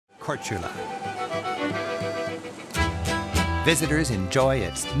Korčula. Visitors enjoy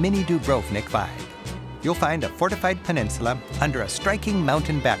its mini Dubrovnik vibe. You'll find a fortified peninsula under a striking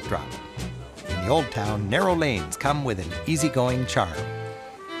mountain backdrop. In the old town, narrow lanes come with an easygoing charm.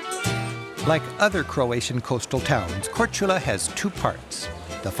 Like other Croatian coastal towns, Korčula has two parts: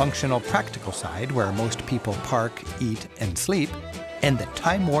 the functional, practical side, where most people park, eat, and sleep, and the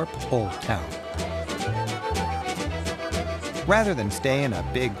time-warp old town. Rather than stay in a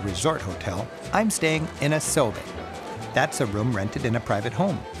big resort hotel, I'm staying in a sobe. That's a room rented in a private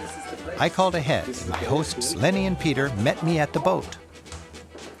home. I called ahead, and my hosts Lenny and Peter met me at the boat.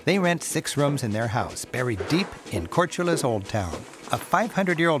 They rent 6 rooms in their house, buried deep in Korčula's old town. A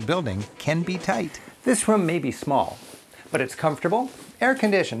 500-year-old building can be tight. This room may be small, but it's comfortable,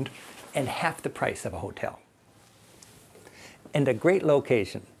 air-conditioned, and half the price of a hotel. And a great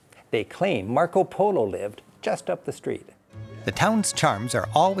location. They claim Marco Polo lived just up the street. The town's charms are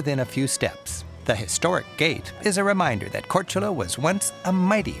all within a few steps. The historic gate is a reminder that Korčula was once a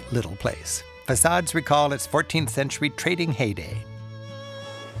mighty little place. Facades recall its 14th century trading heyday.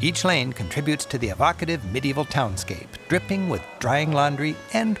 Each lane contributes to the evocative medieval townscape, dripping with drying laundry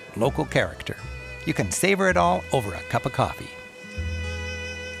and local character. You can savor it all over a cup of coffee.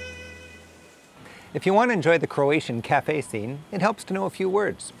 If you want to enjoy the Croatian cafe scene, it helps to know a few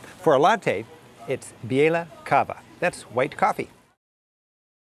words. For a latte, it's bijela kava. That's white coffee.